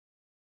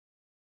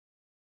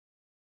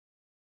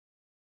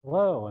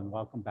Hello and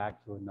welcome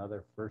back to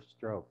another First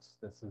Strokes.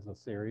 This is a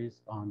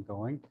series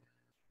ongoing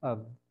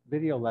of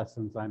video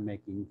lessons I'm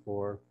making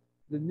for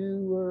the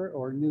newer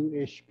or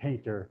new-ish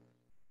painter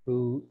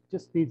who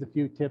just needs a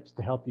few tips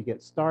to help you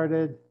get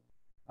started,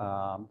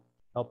 um,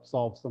 help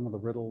solve some of the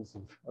riddles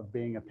of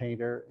being a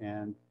painter,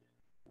 and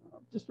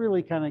just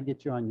really kind of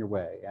get you on your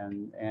way.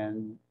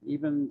 And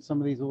even some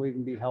of these will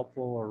even be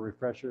helpful or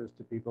refreshers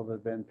to people that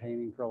have been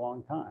painting for a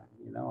long time.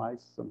 You know, I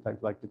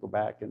sometimes like to go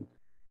back and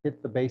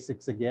hit the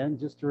basics again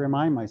just to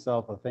remind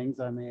myself of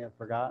things I may have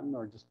forgotten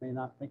or just may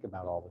not think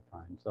about all the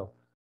time. So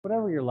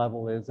whatever your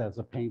level is as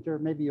a painter,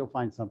 maybe you'll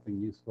find something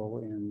useful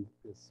in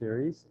this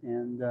series.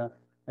 And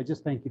I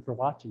just thank you for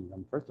watching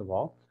them, first of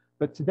all.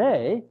 But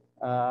today,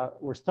 as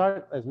we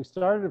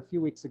started a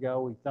few weeks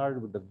ago, we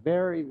started with the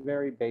very,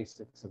 very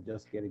basics of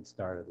just getting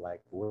started.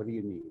 Like, what do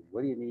you need?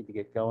 What do you need to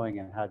get going,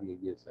 and how do you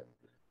use it?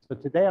 So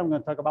today I'm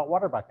going to talk about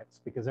water buckets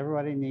because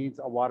everybody needs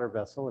a water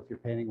vessel. If you're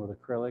painting with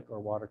acrylic or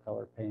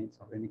watercolor paints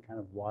or any kind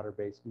of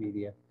water-based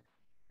media,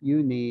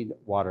 you need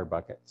water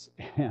buckets.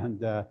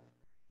 And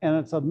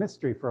it's a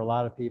mystery for a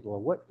lot of people.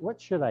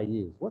 What should I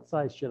use? What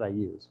size should I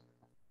use?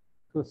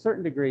 To a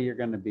certain degree, you're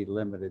going to be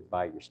limited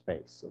by your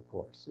space, of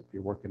course. If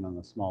you're working on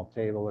a small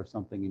table or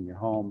something in your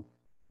home,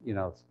 you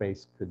know,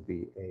 space could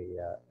be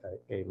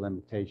a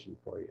limitation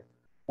for you.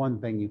 One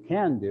thing you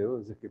can do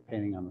is if you're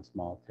painting on a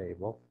small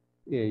table,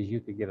 is you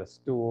could get a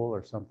stool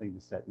or something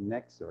to set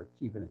next, or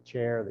even a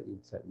chair that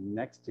you'd set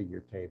next to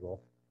your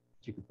table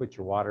that you could put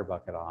your water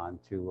bucket on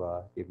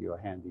to give you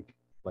a handy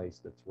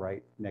place that's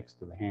right next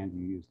to the hand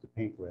you use to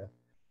paint with,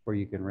 where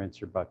you can rinse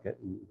your bucket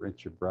and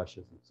rinse your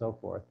brushes and so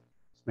forth.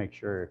 Just make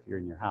sure if you're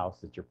in your house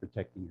that you're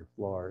protecting your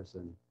floors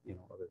and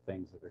other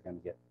things that are going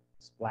to get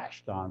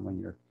splashed on when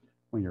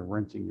you're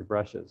rinsing your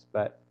brushes.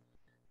 But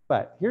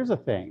here's the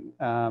thing: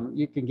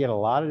 you can get a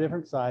lot of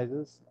different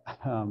sizes.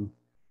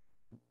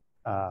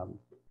 Um,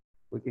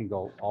 we can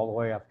go all the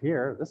way up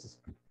here. This is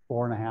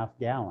 4.5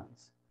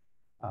 gallons.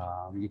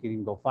 You can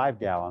even go 5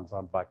 gallons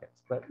on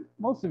buckets, but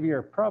most of you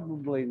are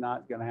probably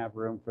not going to have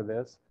room for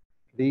this.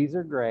 These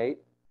are great.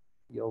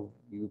 You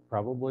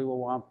probably will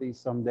want these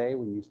someday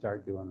when you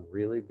start doing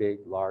really big,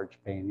 large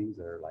paintings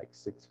that are like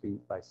 6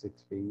 feet by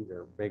 6 feet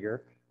or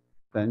bigger.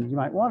 Then you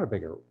might want a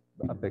bigger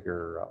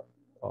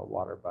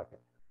water bucket.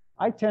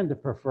 I tend to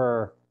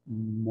prefer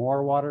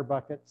more water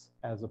buckets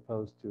as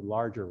opposed to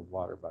larger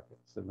water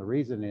buckets, and the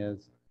reason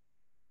is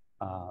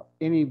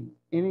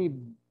any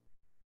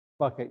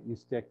bucket you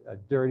stick a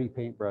dirty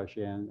paintbrush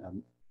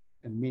in,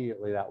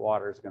 immediately that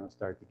water is going to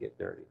start to get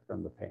dirty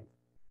from the paint.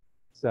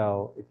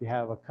 So if you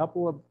have a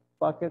couple of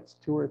buckets,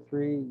 2 or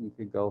 3, you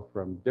could go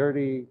from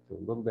dirty to a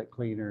little bit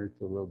cleaner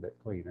to a little bit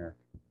cleaner,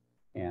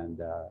 and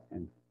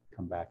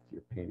come back to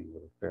your painting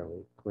with a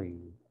fairly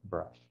clean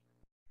brush.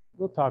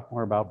 We'll talk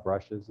more about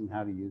brushes and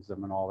how to use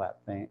them and all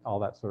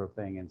that sort of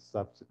thing in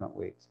subsequent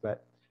weeks.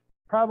 But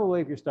probably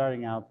if you're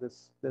starting out,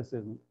 this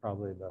isn't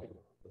probably the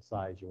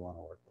size you want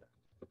to work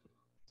with.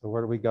 So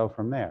where do we go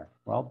from there?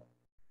 Well,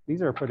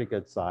 these are a pretty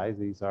good size.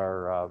 These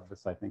are,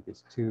 this I think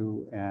is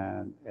 2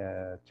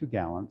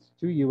 gallons,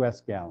 2 US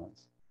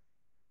gallons.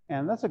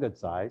 And that's a good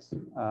size.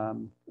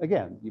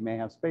 Again, you may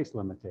have space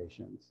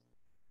limitations.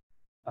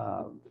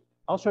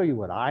 I'll show you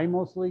what I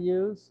mostly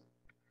use.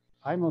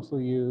 I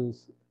mostly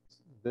use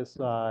this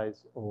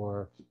size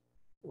or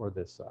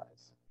this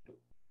size.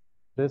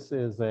 This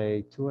is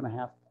a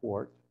 2.5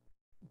 quart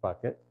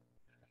bucket,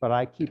 but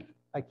I keep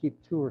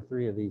 2 or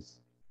 3 of these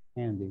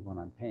handy when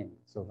I'm painting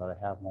so that I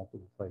have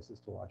multiple places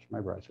to wash my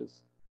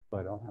brushes, so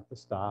I don't have to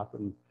stop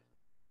and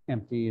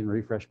empty and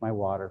refresh my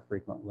water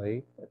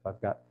frequently. If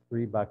I've got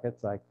 3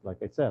 buckets, like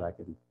I said, I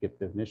can get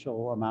the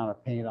initial amount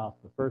of paint off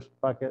the first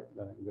bucket,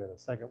 then I can go to the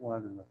second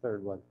one and the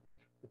third one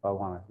if I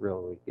want to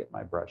really get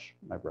my brush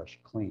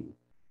clean.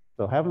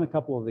 So having a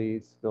couple of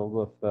these filled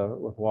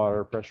with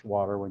water, fresh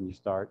water when you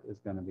start is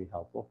going to be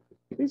helpful.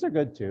 These are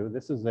good too.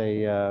 This is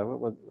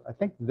I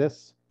think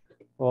this,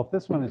 well, if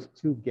this one is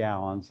 2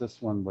 gallons, this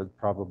one would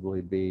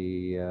probably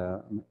be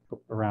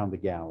around a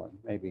gallon,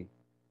 maybe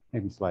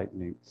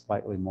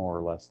slightly more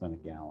or less than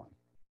a gallon.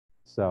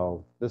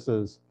 So this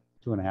is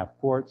 2.5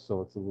 quarts,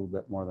 so it's a little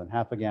bit more than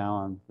half a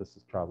gallon. This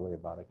is probably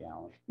about a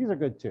gallon. These are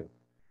good too.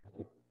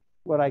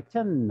 What I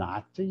tend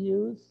not to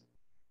use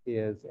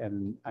is,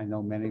 and I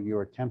know many of you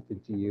are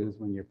tempted to use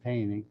when you're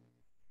painting,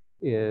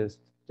 is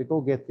to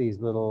go get these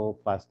little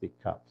plastic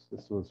cups.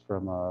 This was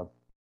from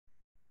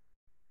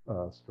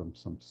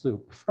some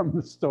soup from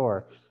the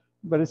store,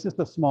 but it's just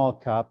a small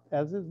cup,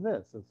 as is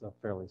this. It's a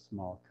fairly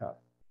small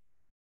cup.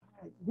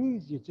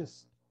 These you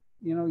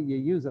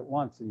use it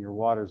once and your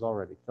water's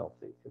already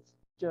filthy. It's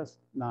just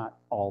not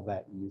all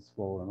that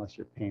useful unless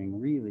you're painting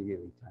really,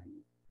 really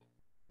tiny.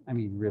 I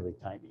mean, really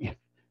tiny.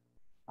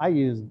 I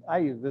use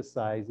this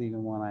size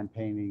even when I'm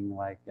painting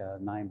like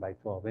 9 by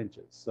 12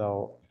 inches.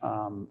 So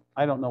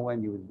I don't know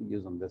when you would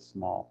use them this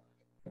small.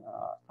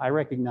 I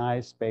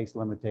recognize space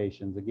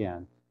limitations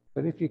again,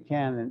 but if you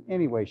can in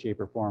any way,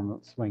 shape, or form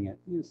swing it,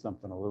 use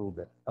something a little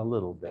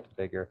bit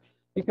bigger.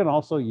 You can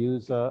also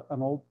use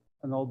an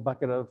old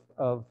bucket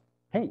of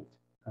paint.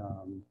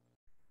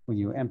 when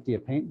you empty a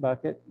paint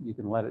bucket, you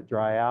can let it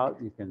dry out.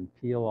 You can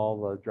peel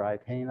all the dry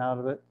paint out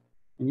of it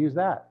and use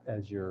that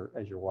as your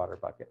water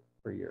bucket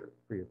for your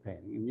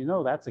painting. And you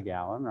know that's a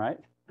gallon, right?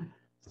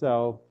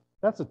 So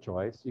that's a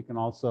choice. You can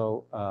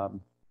also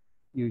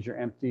use your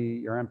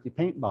empty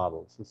paint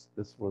bottles.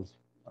 This was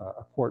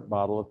a quart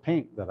bottle of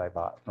paint that I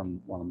bought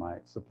from one of my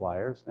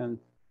suppliers. And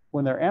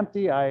when they're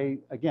empty, I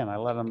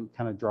let them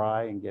kind of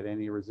dry and get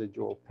any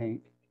residual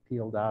paint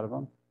peeled out of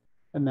them.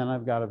 And then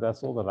I've got a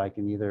vessel that I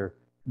can either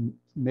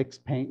mix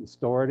paint and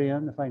store it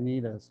in if I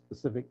need a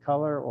specific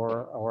color,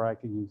 or I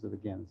can use it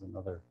again as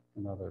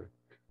another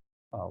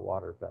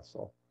water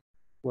vessel.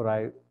 What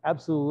I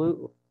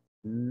absolutely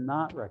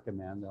not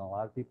recommend, and a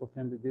lot of people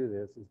tend to do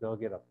this, is they'll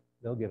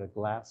get a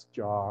glass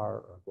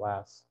jar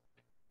or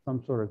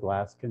some sort of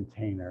glass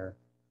container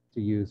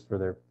to use for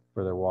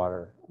their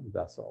water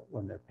vessel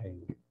when they're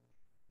painting.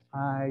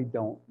 I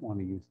don't want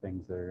to use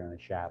things that are going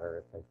to shatter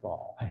if they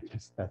fall.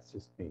 That's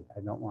just me. I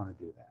don't want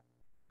to do that.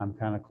 I'm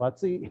kind of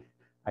klutzy.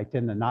 I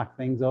tend to knock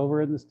things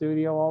over in the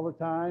studio all the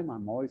time.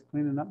 I'm always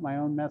cleaning up my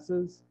own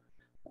messes.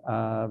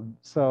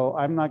 So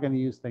I'm not going to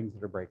use things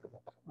that are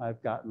breakable.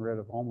 I've gotten rid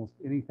of almost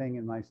anything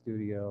in my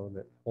studio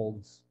that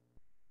holds,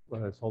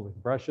 whether it's holding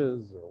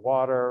brushes or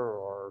water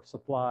or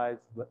supplies,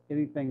 but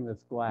anything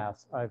that's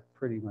glass, I've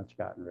pretty much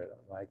gotten rid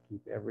of. I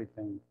keep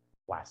everything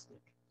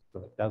plastic so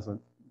it doesn't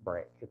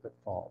break if it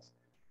falls.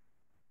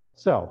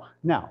 So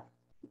now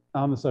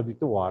on the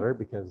subject of water,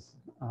 because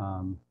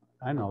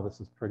I know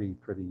this is pretty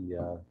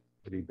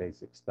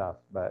basic stuff,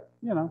 but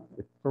you know,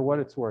 for what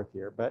it's worth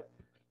here. But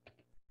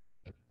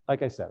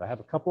like I said, I have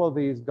a couple of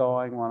these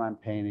going when I'm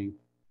painting.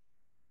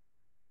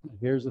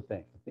 Here's the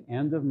thing: at the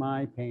end of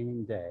my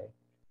painting day,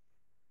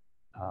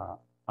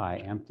 I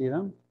empty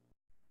them,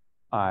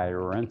 I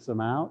rinse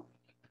them out,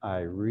 I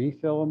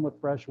refill them with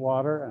fresh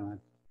water, and I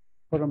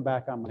put them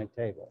back on my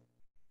table.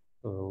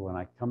 So when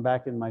I come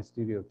back in my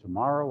studio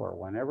tomorrow, or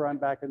whenever I'm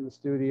back in the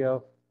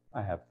studio,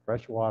 I have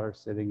fresh water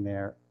sitting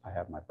there. I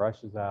have my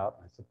brushes out,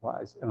 my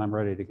supplies, and I'm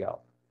ready to go.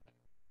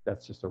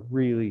 That's just a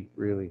really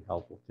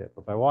helpful tip.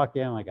 If I walk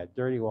in, I got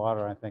dirty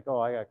water, I think, oh,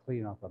 I got to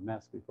clean up a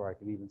mess before I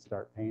can even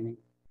start painting.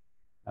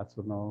 That's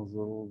when those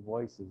little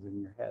voices in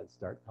your head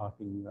start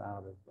talking you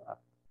out of.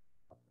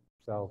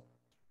 So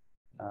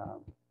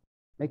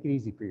make it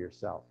easy for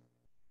yourself.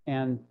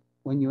 And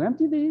when you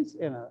empty these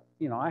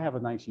I have a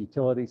nice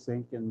utility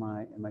sink in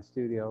my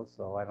studio,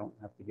 so I don't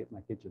have to get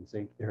my kitchen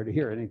sink dirty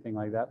or anything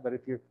like that. But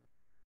if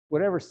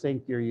whatever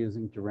sink you're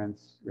using to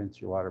rinse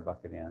your water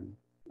bucket in,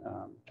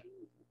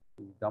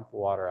 you dump the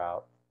water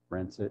out,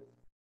 rinse it,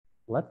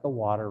 let the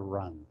water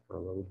run for a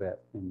little bit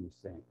in your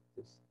sink.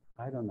 Just,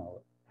 I don't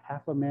know,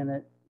 half a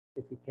minute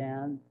if you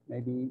can,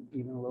 maybe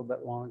even a little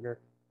bit longer,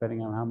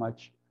 depending on how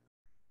much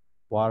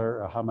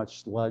water or how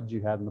much sludge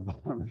you had in the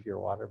bottom of your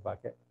water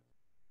bucket.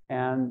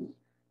 And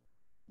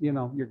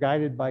you're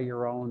guided by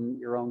your own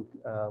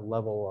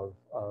level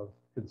of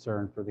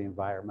concern for the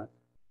environment.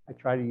 I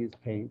try to use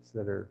paints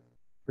that are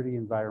pretty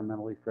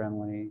environmentally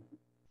friendly,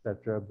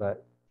 etc.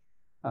 But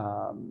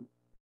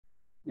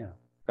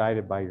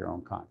guided by your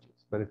own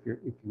conscience. But if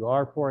you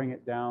are pouring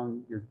it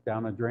down, you're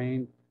down a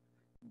drain,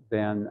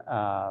 then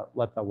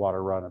let the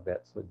water run a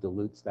bit so it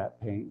dilutes that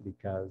paint.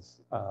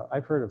 Because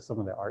I've heard of some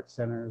of the art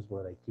centers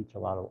where they teach a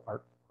lot of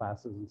art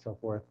classes and so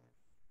forth.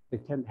 They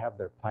tend to have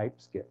their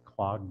pipes get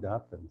clogged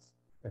up and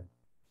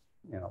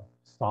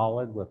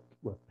solid with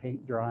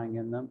paint drying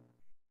in them,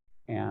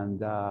 and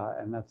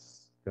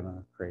that's going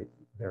to create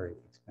very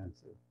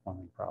expensive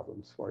plumbing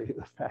problems for you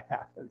if that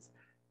happens.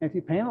 And if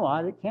you paint a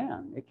lot, it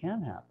can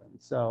happen.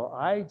 So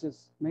I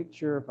just make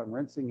sure if I'm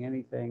rinsing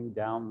anything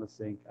down the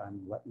sink,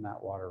 I'm letting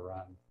that water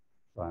run.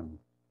 So I'm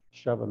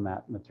shoving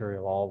that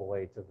material all the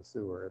way to the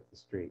sewer at the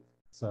street.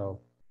 So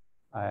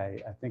I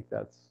think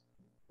that's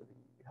a pretty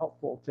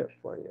helpful tip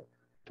for you.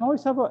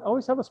 Always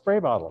have a spray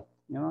bottle.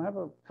 I have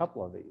a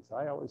couple of these.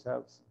 I always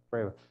have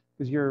spray,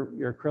 because your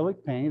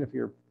acrylic paint, if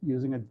you're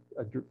using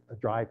a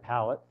dry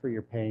palette for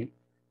your paint,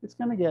 it's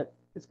going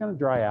to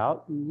dry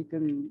out, and you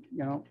can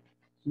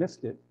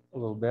mist it a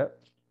little bit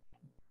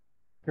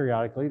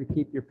periodically to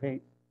keep your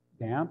paint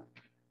damp.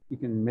 You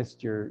can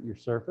mist your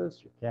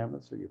surface, your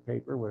canvas or your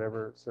paper,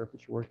 whatever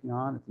surface you're working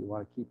on, if you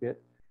want to keep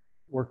it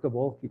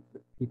workable,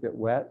 keep it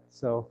wet.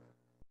 So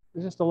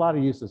there's just a lot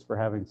of uses for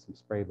having some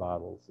spray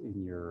bottles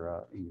in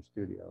your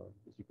studio.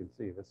 As you can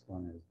see, this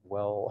one is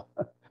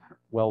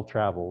well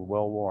traveled,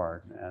 well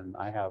worn, and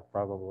I have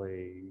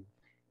probably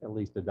at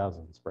least a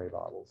dozen spray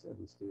bottles in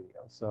the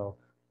studio. So,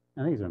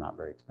 and these are not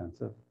very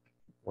expensive,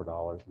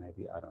 $4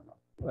 maybe, I don't know.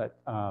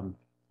 But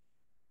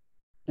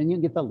and you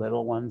can get the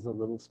little ones, the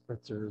little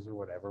spritzers or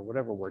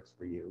whatever works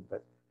for you.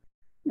 But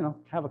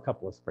have a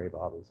couple of spray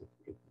bottles if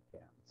you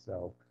can.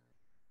 So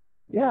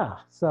yeah,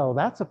 so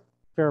that's a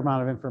fair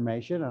amount of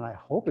information, and I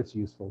hope it's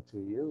useful to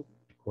you.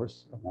 Of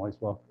course, I'm always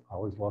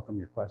welcome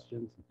your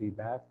questions and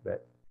feedback,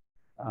 but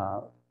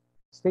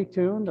stay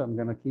tuned. I'm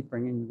going to keep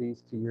bringing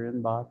these to your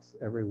inbox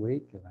every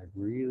week, and I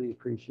really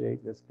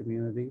appreciate this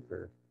community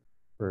for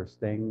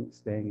staying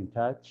in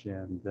touch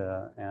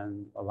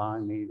and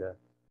allowing me to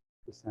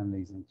to send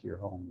these into your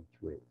home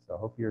each week. So I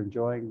hope you're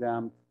enjoying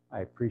them.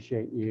 I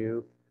appreciate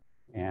you,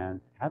 and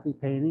happy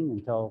painting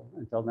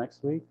until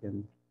next week,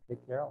 and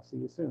take care. I'll see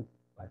you soon.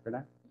 Bye for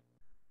now.